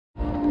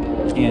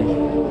Ayan.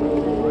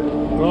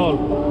 Roll.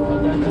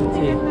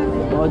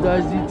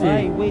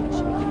 Ay, wait.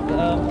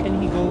 Can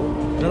he go?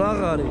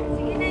 Darakari.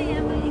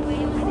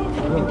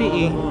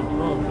 Hindi eh.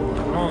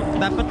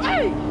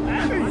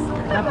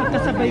 Dapat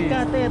kasabay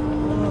ka, Tet.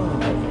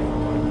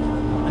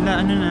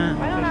 Ala, ano na?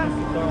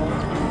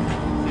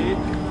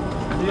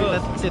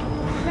 Sit.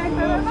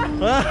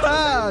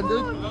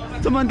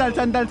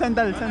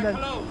 Sandal.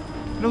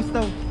 Close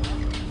daw.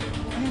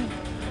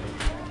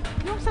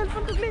 Yung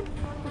cellphone ko, Glenn.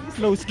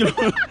 Close.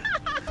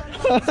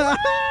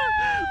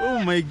 Oh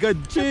my God,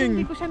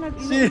 Ching. Hindi ko siya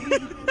nag-inom.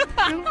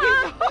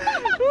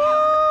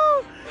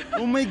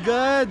 Oh my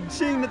God,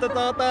 Ching,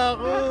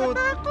 natatakot.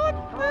 Nakatakot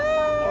pa.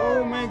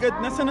 Oh my God,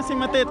 nasa na si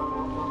Matet?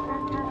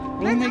 Oh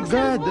Glenn, my ang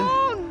God.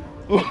 cellphone.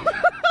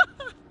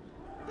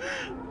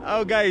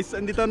 Oh guys,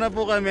 andito na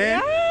po kami.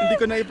 Hindi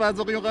ko na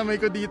ipasok yung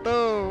kamay ko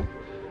dito.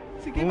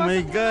 Sige, Oh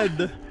my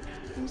God.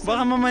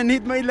 Baka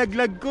mamanhit,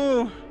 mailaglag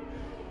ko.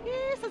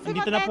 Yes,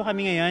 Andito na po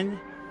kami ngayon.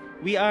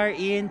 We are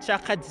in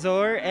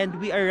Chakadzor and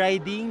we are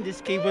riding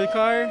this cable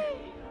car.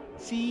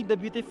 See the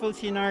beautiful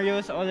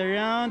scenarios all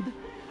around.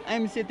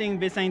 I'm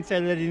sitting beside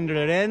Celerin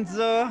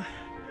Lorenzo.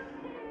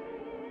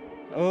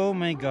 Oh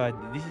my God,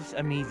 this is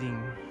amazing.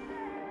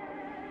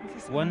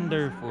 This is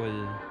Wonderful.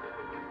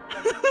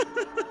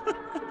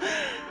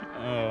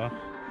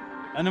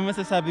 Ano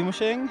masasabi mo,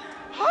 Sheng?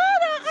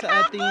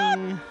 Sa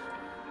ating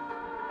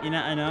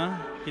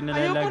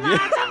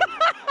kinalalagyan.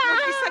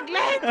 Mag-isa,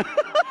 Glenn.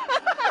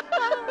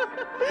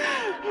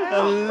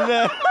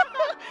 Allah.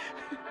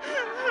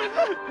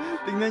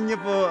 Tingnan niyo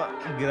po,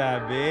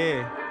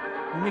 grabe.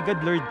 Oh my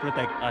God, Lord,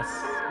 protect us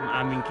ng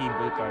aming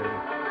cable car.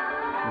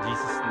 In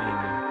Jesus'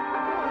 name.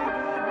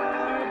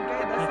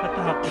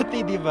 Nakakatakot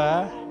eh, di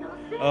ba?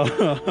 Oh,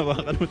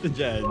 hawakan mo ito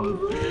dyan.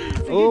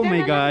 Oh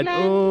my God,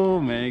 oh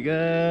my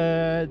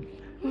God.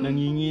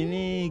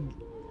 Nanginginig.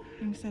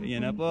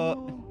 Ayan na po.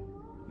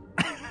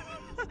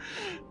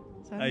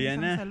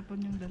 Ayan na.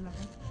 Cellphone yung dala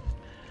ko.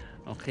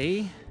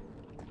 Okay.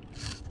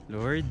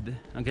 Lord,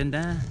 ang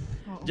ganda.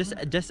 Just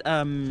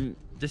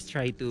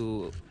try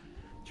to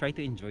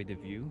enjoy the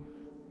view.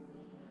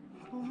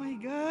 Oh my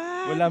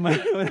God. Wala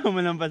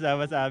man lang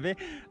pasabi.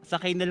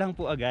 Sakay na lang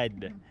po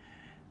agad.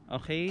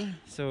 Okay?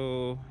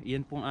 So,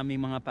 yan po ang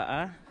aming mga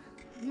paa.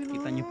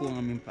 Kita niyo po ang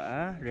aming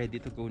paa.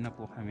 Ready to go na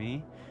po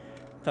kami.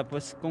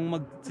 Tapos kung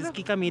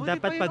mag-ski kami,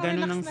 dapat pa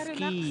ganun ng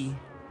ski.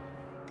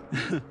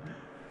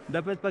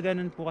 Dapat pa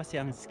ganun po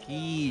kasi ang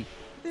ski.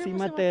 Si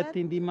Matet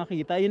hindi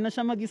makita. Ayun na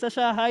siya, mag-isa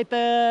siya. Hi,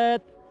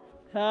 Tet!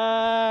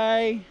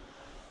 Hi!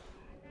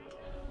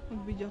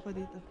 Mag-video ko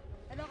dito.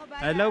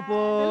 Hello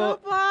po! Hello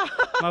po!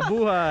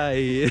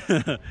 Mabuhay!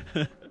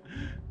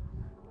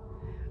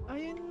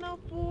 Ayun na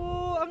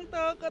po. Ang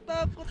takot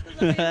na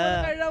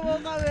sa mo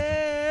kami.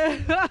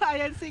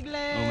 Ayan si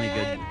Glenn. Oh my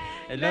God.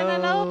 Hello!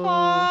 Hello po!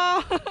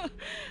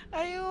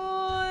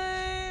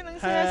 Ayun! Ang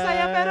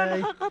saya-saya pero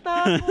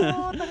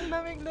nakakatakot. Ang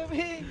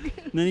lamig-lamig.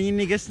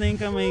 Naninigas na yung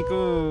kamay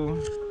ko.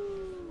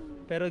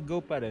 Pero go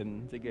pa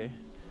rin. Sige.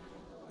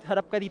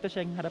 Harap ka dito,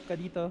 Sheng. Harap ka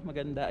dito.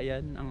 Maganda.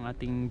 Ayan ang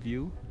ating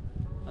view.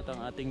 At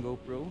ang ating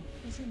GoPro.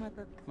 Kasi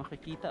matat.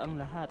 Makikita ang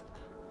lahat.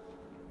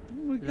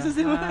 Mag-isa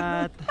si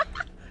Matat.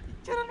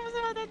 Tira naman si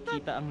Matat.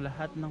 Kita ang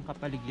lahat ng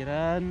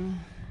kapaligiran.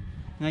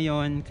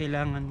 Ngayon,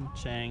 kailangan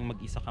siyang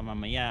mag-isa ka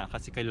mamaya.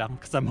 Kasi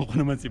kailangan kasama ko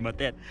naman si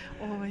Matet.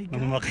 Oh my God.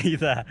 Nung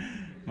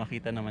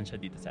makita naman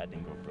siya dito sa ating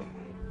GoPro.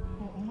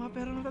 Oo nga,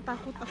 pero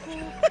natatakot ako.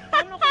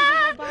 Paano ko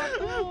bumaba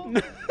ito?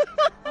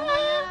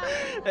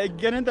 Eh,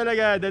 ganun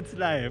talaga. That's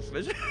life.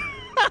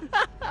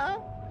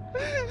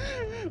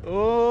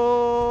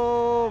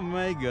 Oh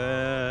my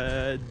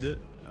God.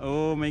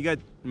 Oh my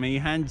God. My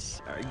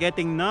hands are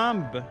getting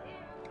numb.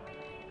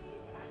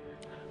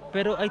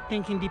 Pero I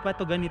think hindi pa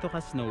to ganito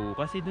ka snow.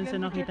 Kasi dun sa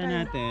nakita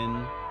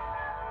natin.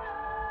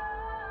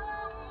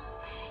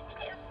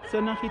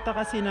 So nakita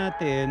kasi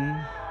natin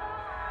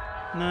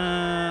na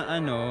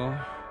ano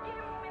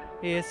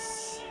is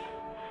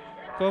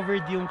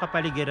covered yung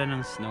kapaligiran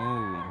ng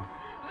snow.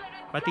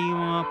 Pati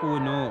yung mga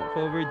puno,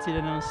 covered sila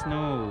ng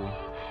snow.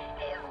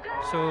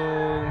 So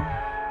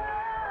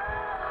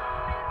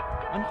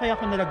ano kaya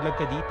kung nalaglag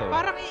ka dito?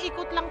 Parang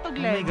iikot lang to, Oh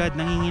Glenn. my God,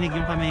 nanginginig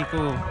yung kamay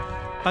ko.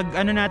 Pag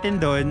ano natin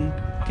doon,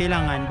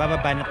 kailangan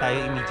bababa na tayo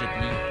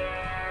immediately.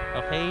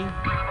 Okay?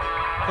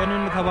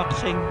 Ganun maghawak,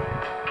 Sheng.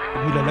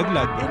 Huwag mo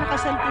lalaglag. Eh,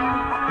 naka-cellphone mo.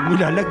 Huwag mo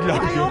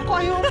lalaglag. Ayoko.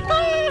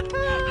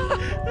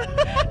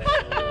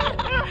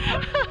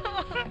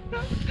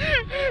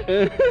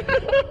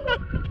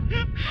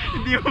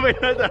 Hindi mo ba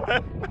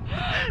inasahan?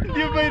 Hindi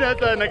mo ba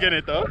inasahan na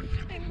ganito?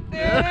 Hindi.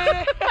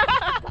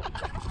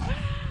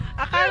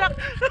 Akala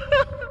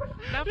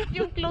dapat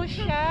yung close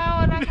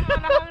siya. Wala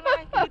kang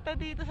nakikita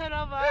dito sa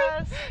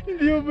labas.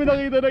 Hindi mo ba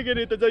nakita na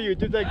ganito sa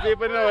YouTube? Sagse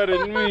pa na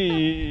rin mo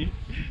eh.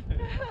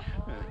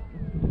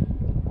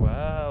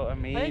 Wow,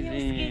 amazing. Ayun yung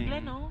ski,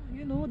 Glenn, oh.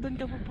 You know, doon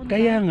ka pupunta.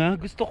 Kaya nga,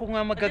 gusto ko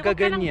nga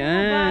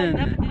magkagaganyan.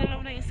 Dapat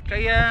dinalaw na yung ski.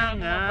 Kaya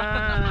nga.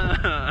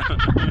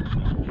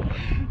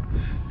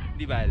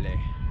 Di bale.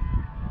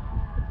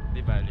 Di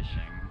bale,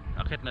 Sheng.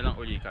 Akit na lang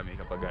uli kami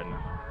kapag ano.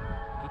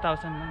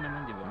 2,000 lang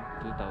naman, di ba?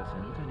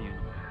 2,000. Ito na yun.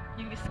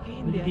 Yung ski,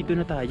 Hindi, hindi. dito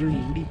na tayo eh.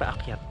 Hindi pa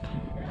akyat.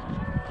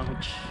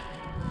 Ouch.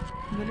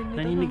 Galing nito.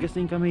 Naninigas na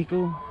yung kamay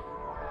ko.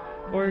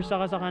 Or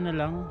saka-saka na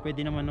lang.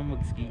 Pwede naman nang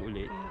mag-ski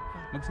ulit.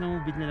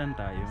 Mag-snowmobile na lang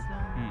tayo.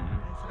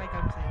 Sakay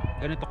kami sa'yo.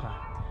 Ganito ka.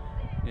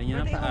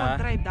 Ganyan Pwede na ikaw paa.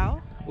 mag-drive daw?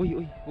 Uy,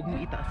 huwag mo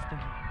itaas to.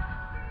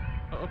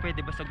 Oo,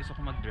 pwede. Basta gusto ko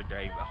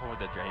mag-drive. Ako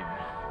mag-drive.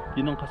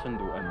 Yun ang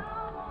kasunduan.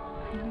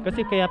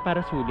 Kasi kaya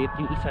para sulit,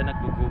 yung isa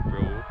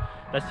nag-GoPro,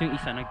 tapos yung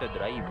isa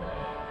nagda-drive.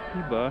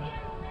 Diba?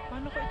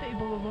 Paano ko ito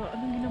ibababa?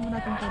 Anong ginawa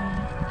natin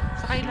kanina?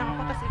 Sakay lang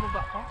ako, tapos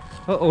ibaba ko?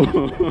 Oo.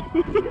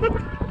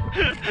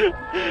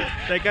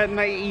 Teka,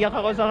 naiiyak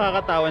ako sa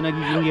kakatawa.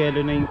 Nagiging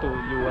yelo na yung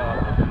luha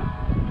ako.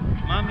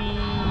 Mami,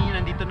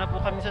 nandito na po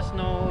kami sa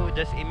snow.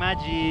 Just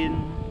imagine.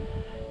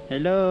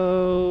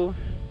 Hello.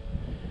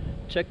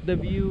 Check the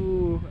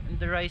view.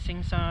 The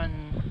rising sun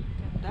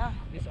Ganda.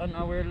 is on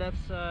our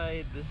left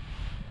side.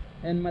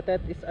 And Matet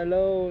is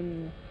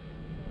alone.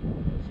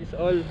 She's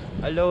all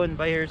alone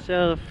by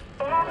herself.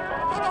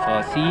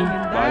 Oh, see?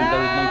 Bahal daw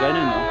ng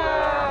ganun, oh.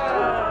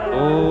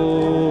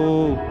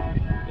 Oh.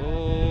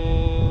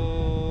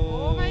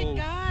 Oh my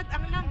God!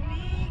 Ang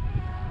lamig!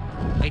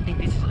 I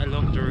think this is a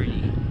long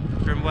journey.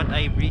 From what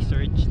I've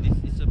researched, this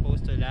is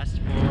supposed to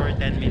last for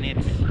 10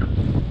 minutes.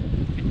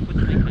 Can you put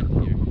my hand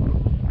here?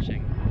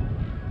 Sheng.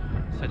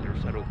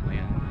 Sa rope na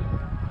yan.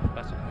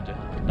 Pasok mo dyan.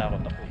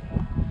 Takot ako.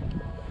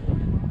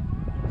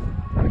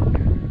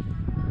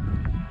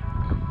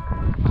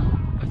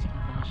 Pasok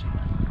mo na siya.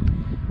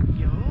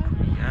 Yo!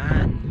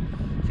 Ayan.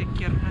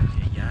 Secure na.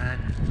 Ayan.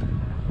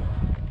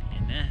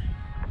 Ayan na.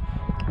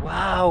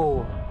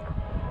 Wow!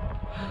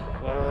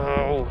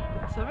 Wow!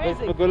 It's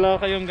amazing. Pag wala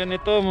kayong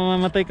ganito,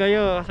 mamamatay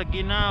kayo sa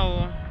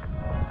ginaw.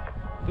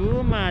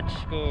 Too much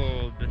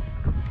cold.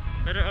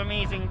 Pero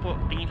amazing po.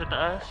 Tingin sa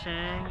taas,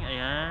 Sheng.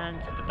 Ayan,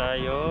 kita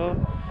tayo.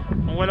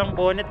 Kung walang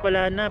bonnet,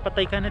 wala na.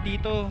 Patay ka na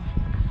dito.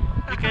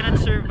 We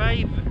cannot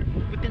survive.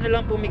 Buti na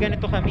lang po may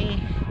ganito kami.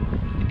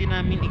 Hindi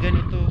namin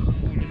iganito ang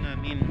ulo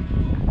namin.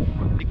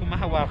 Hindi ko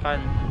mahawakan.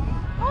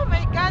 Oh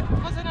my God! It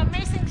was an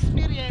amazing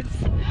experience.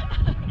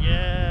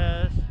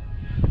 Yes.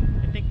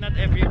 I think not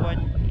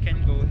everyone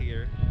can go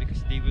here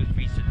because they will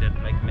freeze to death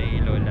like my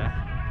lola.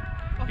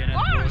 Of Cannot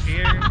go course!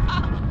 here.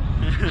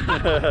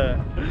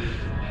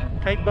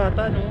 Kahit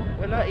bata, no?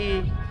 Wala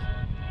eh.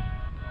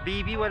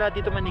 Baby, wala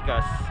dito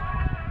manigas.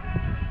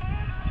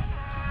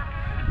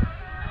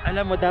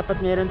 Alam mo, dapat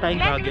meron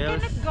tayong Glenn, we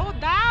goggles. cannot go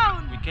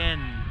down! We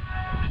can.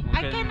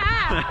 I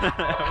cannot!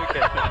 We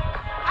can.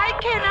 I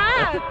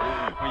cannot!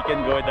 We can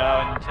go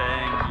down,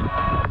 Cheng.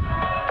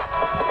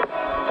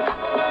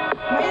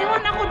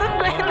 Maiwan ako doon, Oh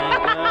Glenn. my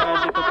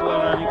God, ito po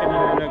ang aming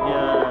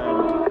kanalalagyan.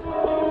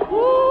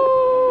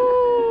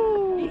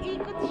 Woo!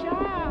 Iikot siya.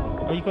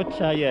 O, ikot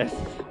siya, yes.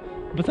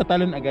 Basta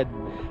talon agad.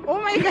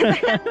 Oh my God!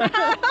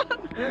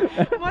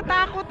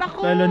 Matakot ako.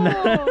 Talon na.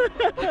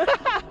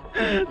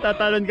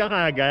 Tatalon ka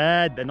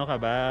kagad. Ano ka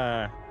ba?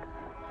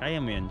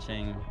 Kaya mo yan,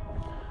 Sheng.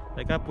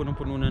 Teka,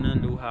 punong-puno na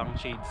ng luha ang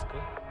shades ko.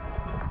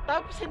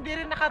 Tapos hindi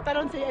rin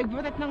nakatalon sa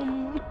agbutat ng...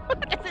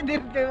 Kasi hindi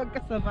rin kayo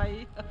magkasabay.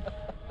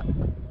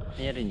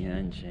 Kaya rin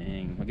yan,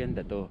 Sheng.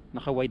 Maganda to.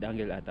 Naka-wide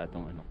angle ata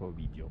tong ano ko,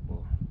 video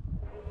ko.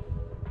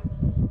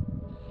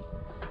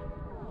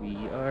 We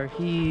are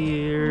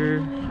here.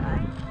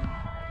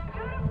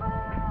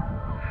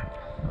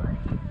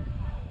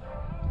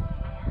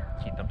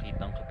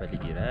 Kitang-kitang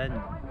kapaligiran.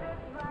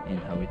 And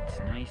how it's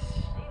nice.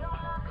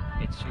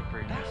 It's super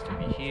nice to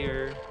be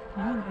here.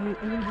 Yun, I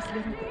will just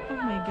get it. Oh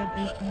my God,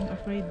 I'm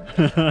afraid.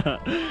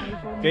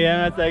 Kaya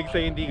nga sa EXA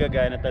hindi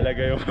gagana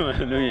talaga yung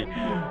ano eh.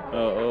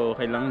 Oo,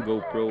 kailangan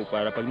GoPro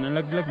para pag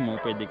nalaglag mo,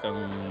 pwede kang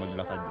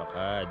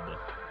maglakad-lakad.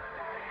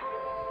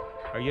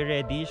 Are you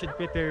ready? You should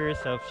prepare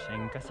yourself,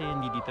 Sheng, kasi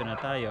hindi dito na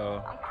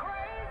tayo.